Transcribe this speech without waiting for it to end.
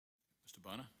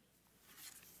Sabana.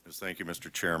 Yes, thank you,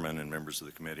 Mr. Chairman and members of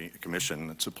the commission.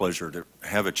 It's a pleasure to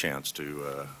have a chance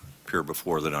to appear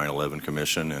before the 9/11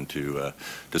 Commission and to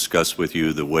discuss with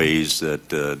you the ways that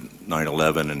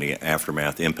 9/11 and the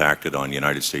aftermath impacted on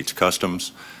United States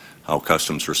Customs, how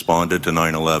Customs responded to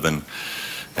 9/11,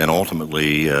 and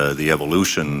ultimately the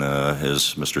evolution,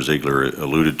 as Mr. Ziegler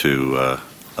alluded to,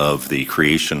 of the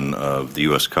creation of the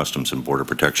U.S. Customs and Border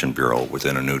Protection Bureau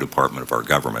within a new department of our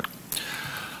government.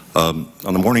 On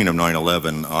the morning of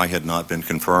 9/11, I had not been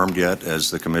confirmed yet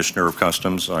as the Commissioner of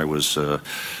Customs. I was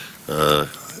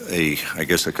I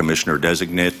guess a Commissioner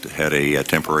designate, had a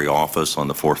temporary office on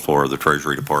the 4th floor of the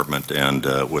Treasury Department, and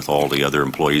with all the other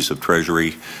employees of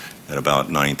Treasury, at about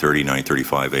 9:30,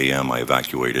 9:35 a.m., I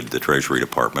evacuated the Treasury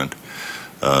Department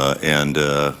and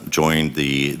joined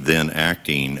the then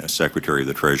acting Secretary of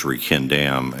the Treasury, Ken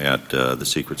Dam, at the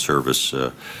Secret Service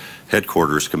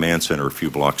headquarters command center a few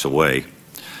blocks away.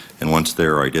 And once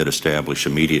there, I did establish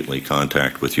immediately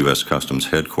contact with U.S. Customs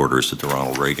headquarters at the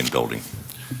Ronald Reagan building.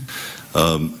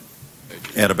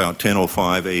 At about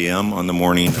 10:05 a.m. on the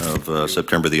morning of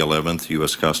September the 11th,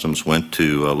 U.S. Customs went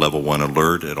to level 1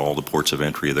 alert at all the ports of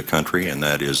entry of the country, and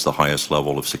that is the highest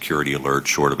level of security alert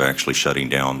short of actually shutting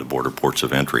down the border ports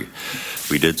of entry.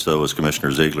 We did so, as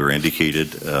Commissioner Ziegler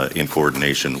indicated, in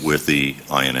coordination with the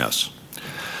INS.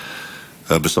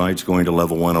 Besides going to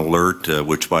level 1 alert,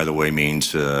 which by the way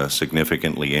means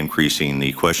significantly increasing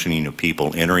the questioning of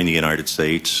people entering the United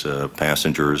States,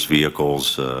 passengers,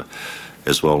 vehicles,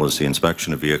 as well as the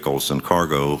inspection of vehicles and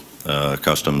cargo,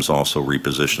 Customs also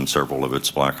repositioned several of its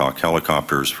Black Hawk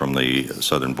helicopters from the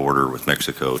southern border with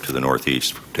Mexico to the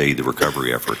northeast to aid the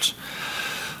recovery efforts.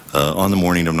 On the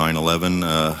morning of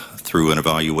 9/11, through an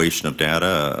evaluation of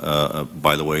data,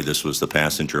 by the way, this was the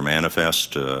passenger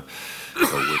manifest,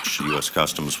 which U.S.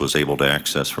 Customs was able to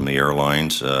access from the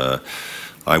airlines.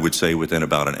 I would say within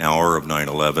about an hour of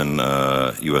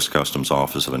 9/11, U.S. Customs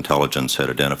Office of Intelligence had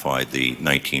identified the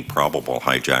 19 probable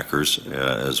hijackers,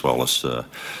 as well as a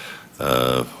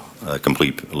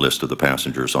complete list of the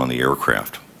passengers on the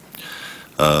aircraft.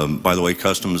 By the way,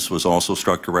 Customs was also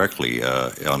struck directly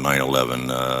on 9/11.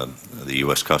 The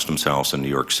U.S. Customs House in New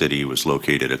York City was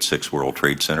located at 6 World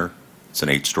Trade Center. It's an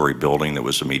 8-story building that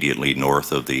was immediately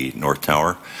north of the North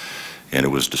Tower, and it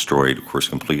was destroyed, of course,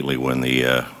 completely when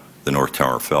the North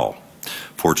Tower fell.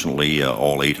 Fortunately,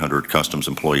 all 800 Customs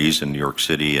employees in New York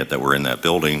City that were in that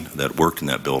building, that worked in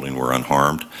that building, were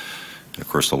unharmed. And of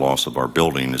course, the loss of our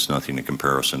building is nothing in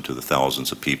comparison to the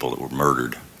thousands of people that were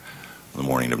murdered on the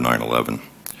morning of 9/11.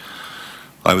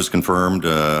 I was confirmed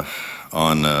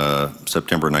on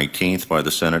September 19th by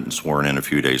the Senate and sworn in a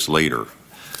few days later.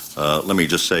 Let me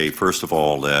just say, first of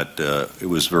all, that it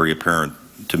was very apparent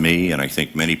to me, and I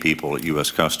think many people at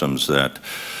U.S. Customs, that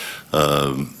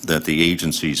the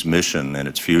agency's mission and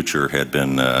its future had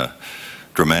been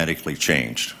dramatically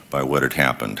changed by what had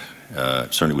happened.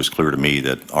 It certainly was clear to me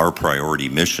that our priority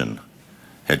mission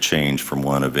had changed from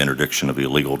one of interdiction of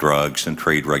illegal drugs and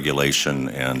trade regulation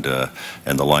and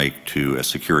the like to a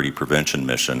security prevention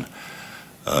mission.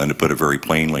 And to put it very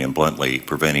plainly and bluntly,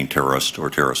 preventing terrorists or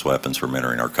terrorist weapons from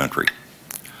entering our country.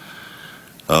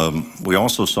 We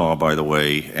also saw, by the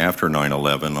way, after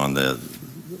 9/11, on the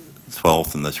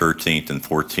 12th and the 13th and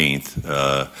 14th,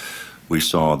 we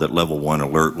saw that level 1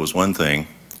 alert was one thing,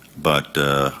 but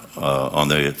on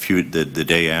the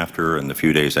day after and the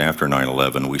few days after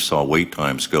 9/11, we saw wait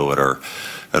times go at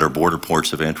our border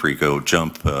ports of entry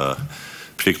jump,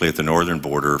 particularly at the northern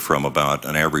border, from about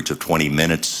an average of 20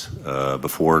 minutes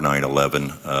before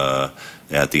 9/11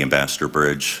 at the Ambassador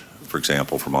Bridge, for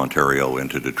example, from Ontario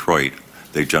into Detroit.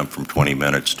 They jumped from 20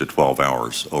 minutes to 12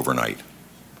 hours overnight.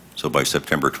 So by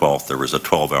September 12th, there was a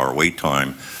 12-hour wait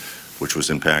time, which was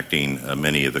impacting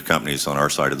many of the companies on our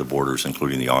side of the borders,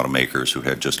 including the automakers who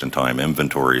had just-in-time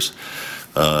inventories.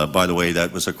 By the way,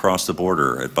 that was across the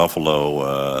border. At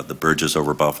Buffalo, the bridges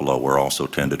over Buffalo were also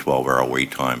 10 to 12-hour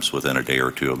wait times within a day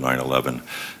or two of 9/11,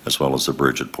 as well as the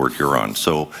bridge at Port Huron.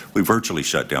 So we virtually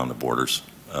shut down the borders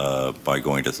by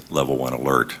going to level 1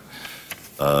 alert.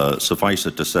 Suffice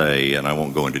it to say, and I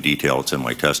won't go into detail, it's in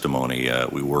my testimony,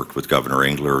 we worked with Governor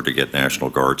Engler to get National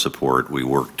Guard support.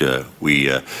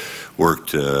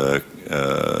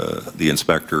 The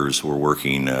inspectors were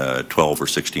working 12 or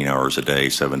 16 hours a day,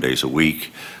 7 days a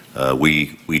week.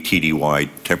 We TDY'd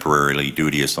temporarily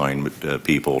duty assignment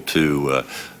people to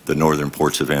the northern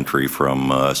ports of entry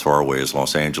from as far away as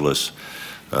Los Angeles.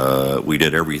 We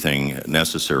did everything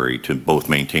necessary to both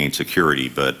maintain security,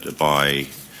 but by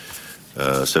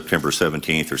September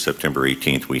 17th or September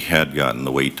 18th, we had gotten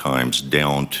the wait times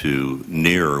down to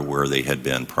near where they had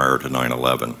been prior to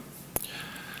 9/11.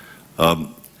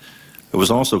 It was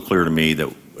also clear to me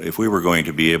that if we were going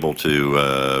to be able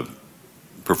to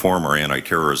perform our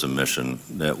anti-terrorism mission,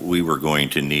 that we were going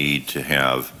to need to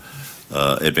have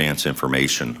advance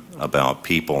information about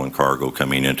people and cargo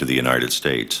coming into the United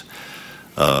States.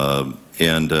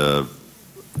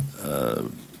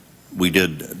 We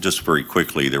did, just very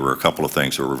quickly, there were a couple of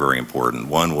things that were very important.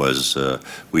 One was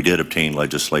we did obtain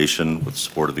legislation with the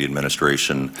support of the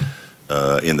administration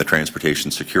in the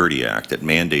Transportation Security Act that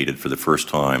mandated for the first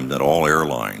time that all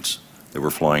airlines that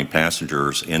were flying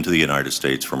passengers into the United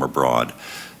States from abroad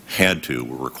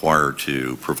were required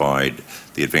to provide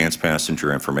the advanced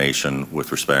passenger information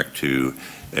with respect to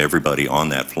everybody on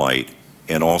that flight,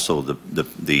 and also the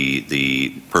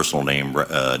personal name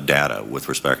data with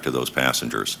respect to those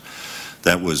passengers.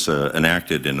 That was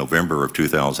enacted in November of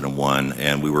 2001,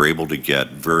 and we were able to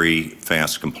get very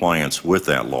fast compliance with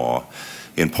that law,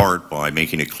 in part by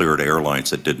making it clear to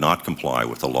airlines that did not comply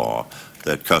with the law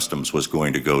that Customs was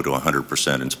going to go to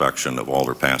 100% inspection of all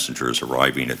their passengers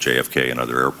arriving at JFK and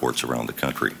other airports around the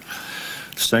country.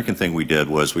 The second thing we did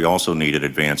was we also needed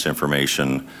advance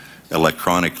information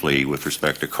electronically with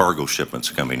respect to cargo shipments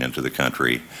coming into the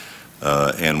country,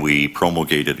 and we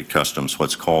promulgated at Customs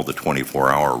what's called the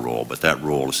 24-hour rule. But that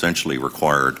rule essentially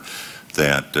required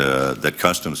that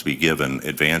Customs be given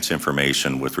advance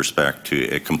information with respect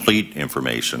to complete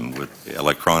information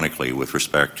electronically with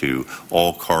respect to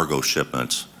all cargo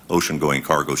shipments, ocean-going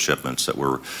cargo shipments that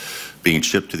were being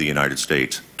shipped to the United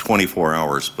States 24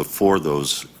 hours before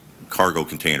those cargo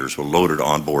containers were loaded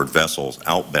on board vessels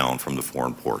outbound from the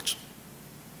foreign ports.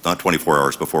 Not 24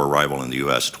 hours before arrival in the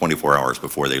U.S., 24 hours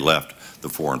before they left the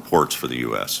foreign ports for the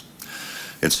U.S.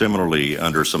 And similarly,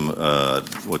 under some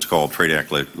what's called Trade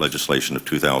Act legislation of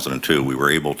 2002, we were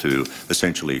able to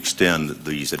essentially extend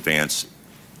these advanced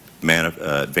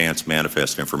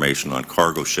manifest information on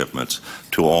cargo shipments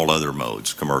to all other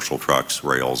modes: commercial trucks,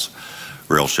 rail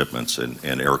shipments,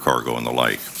 and air cargo and the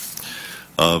like.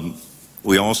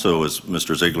 We also, as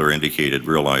Mr. Ziegler indicated,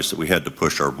 realized that we had to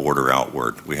push our border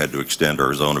outward. We had to extend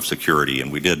our zone of security,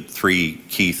 and we did three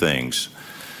key things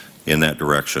in that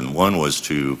direction. One was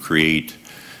to create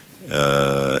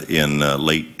in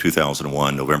late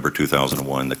 2001, November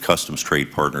 2001, the Customs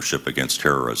Trade Partnership Against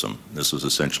Terrorism. This was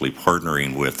essentially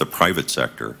partnering with the private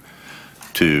sector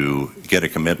to get a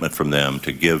commitment from them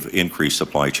to give increased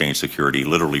supply chain security,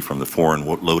 literally from the foreign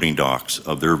loading docks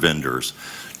of their vendors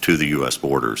to the U.S.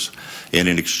 borders. And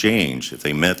in exchange, if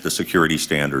they met the security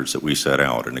standards that we set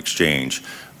out, in exchange,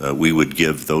 we would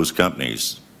give those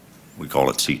companies, we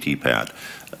call it CTPAT,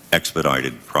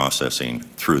 expedited processing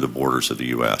through the borders of the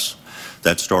U.S.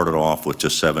 That started off with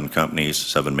just 7 companies,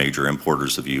 7 major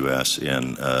importers of the U.S.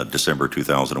 in December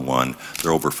 2001.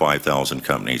 There are over 5,000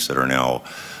 companies that are now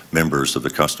members of the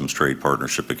Customs Trade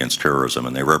Partnership Against Terrorism,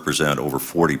 and they represent over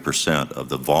 40% of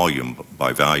the volume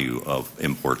by value of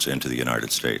imports into the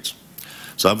United States.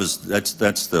 So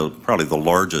that's probably the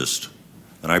largest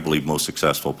and I believe most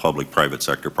successful public-private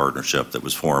sector partnership that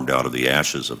was formed out of the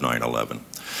ashes of 9/11. And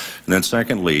then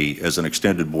secondly, as an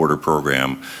extended border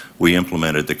program, we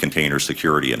implemented the Container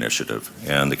Security Initiative.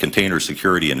 And the Container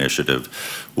Security Initiative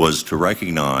was to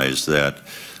recognize that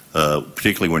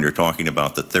particularly when you're talking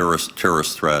about the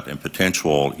terrorist threat and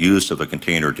potential use of a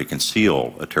container to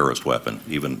conceal a terrorist weapon,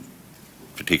 even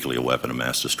particularly a weapon of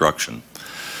mass destruction,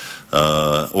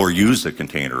 or use a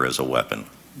container as a weapon,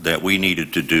 that we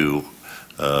needed to do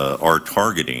our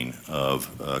targeting of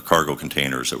cargo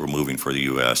containers that were moving for the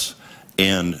U.S.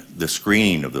 and the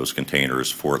screening of those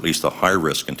containers for at least the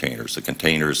high-risk containers, the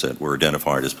containers that were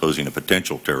identified as posing a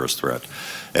potential terrorist threat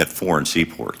at foreign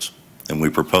seaports. And we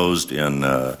proposed in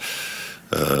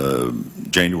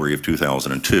January of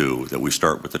 2002 that we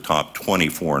start with the top 20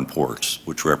 foreign ports,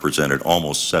 which represented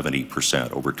almost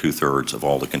 70%, over 2/3 of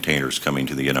all the containers coming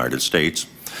to the United States,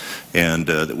 and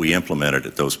that we implemented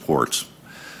at those ports.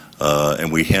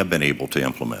 And we have been able to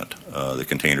implement the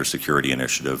Container Security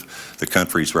Initiative. The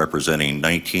countries representing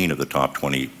 19 of the top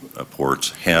 20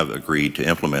 ports have agreed to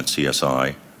implement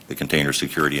CSI, the Container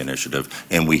Security Initiative,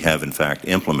 and we have in fact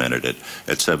implemented it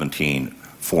at 17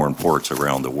 foreign ports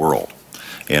around the world.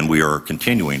 And we are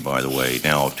continuing, by the way,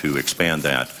 now to expand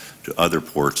that to other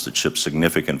ports that ship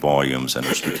significant volumes and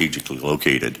are strategically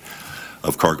located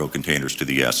of cargo containers to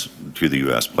the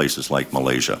U.S., places like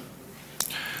Malaysia.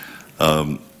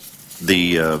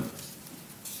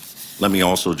 Let me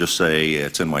also just say,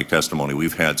 it's in my testimony,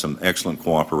 we've had some excellent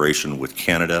cooperation with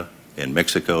Canada and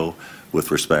Mexico with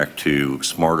respect to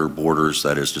smarter borders,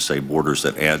 that is to say borders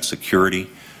that add security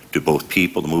to both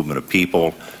people, the movement of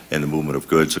people, and the movement of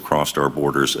goods across our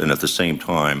borders, and at the same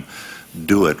time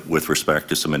do it with respect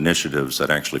to some initiatives that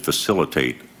actually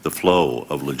facilitate the flow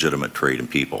of legitimate trade and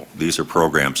people. These are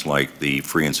programs like the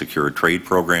Free and Secure Trade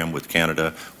Program with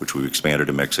Canada, which we've expanded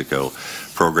to Mexico,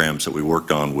 programs that we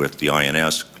worked on with the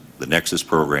INS, the Nexus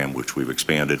program, which we've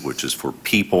expanded, which is for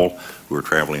people who are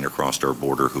traveling across our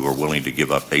border who are willing to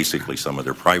give up basically some of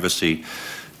their privacy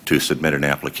to submit an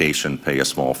application, pay a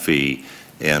small fee,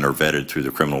 and are vetted through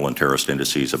the criminal and terrorist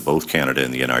indices of both Canada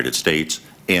and the United States,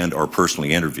 and are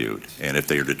personally interviewed. And if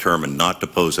they are determined not to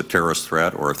pose a terrorist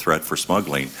threat or a threat for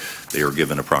smuggling, they are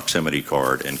given a proximity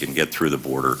card and can get through the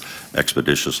border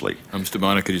expeditiously. Mr.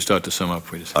 Bonner, could you start to sum up,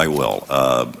 please? I will.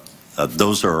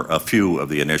 Those are a few of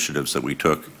the initiatives that we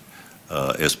took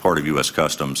as part of U.S.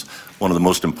 Customs. One of the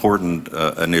most important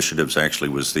initiatives actually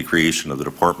was the creation of the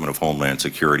Department of Homeland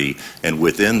Security, and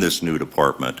within this new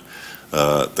department,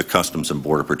 the Customs and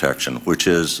Border Protection, which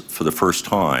is for the first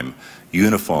time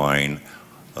unifying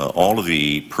all of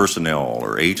the personnel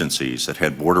or agencies that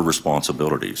had border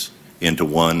responsibilities into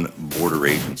one border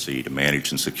agency to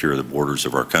manage and secure the borders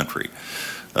of our country.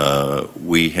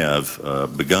 We have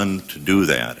begun to do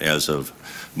that as of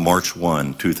March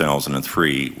 1,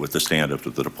 2003, with the stand-up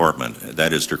of the department.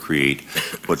 That is to create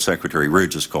what Secretary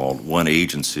Ridge has called one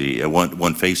agency,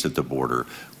 one face at the border,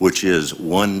 which is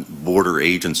one border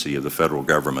agency of the federal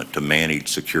government to manage,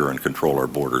 secure, and control our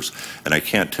borders. And I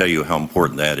can't tell you how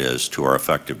important that is to our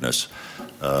effectiveness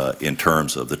in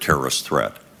terms of the terrorist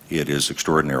threat. It is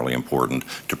extraordinarily important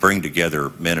to bring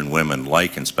together men and women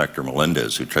like Inspector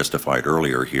Melendez, who testified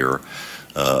earlier here,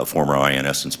 former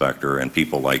INS inspector, and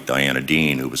people like Diana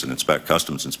Dean, who was an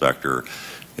customs inspector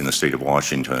in the state of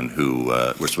Washington, who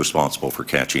was responsible for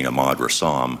catching Ahmad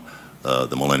Rassam,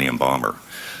 the Millennium Bomber.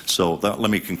 So let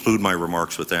me conclude my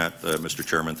remarks with that. Mr.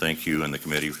 Chairman, thank you and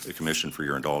the Commission for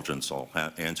your indulgence. I'll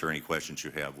answer any questions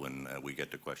you have when we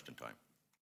get to question time.